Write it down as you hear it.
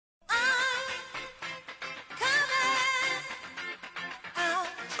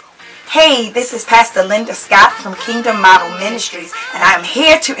Hey, this is Pastor Linda Scott from Kingdom Model Ministries, and I am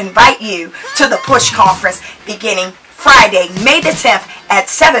here to invite you to the Push Conference beginning Friday, May the 10th at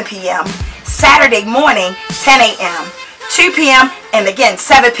 7 p.m., Saturday morning, 10 a.m., 2 p.m., and again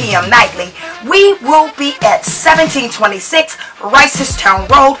 7 p.m. nightly. We will be at 1726 Ricestown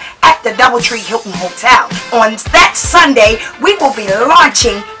Road at the Doubletree Hilton Hotel. On that Sunday, we will be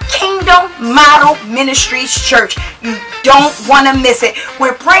launching Kingdom Model Ministries Church. You don't want to miss it.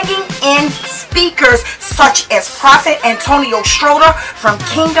 We're bringing in speakers such as Prophet Antonio Schroeder from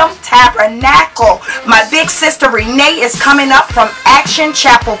Kingdom Tabernacle. My big sister Renee is coming up from Action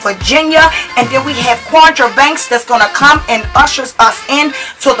Chapel, Virginia. And then we have Quandra Banks that's going to come and ushers us in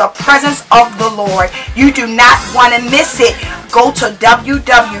to the presence of the Lord. You do not want to miss it. Go to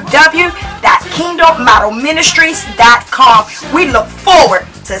www.kingdommodelministries.com. We look forward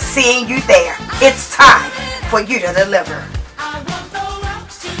to seeing you there. It's time for you to deliver.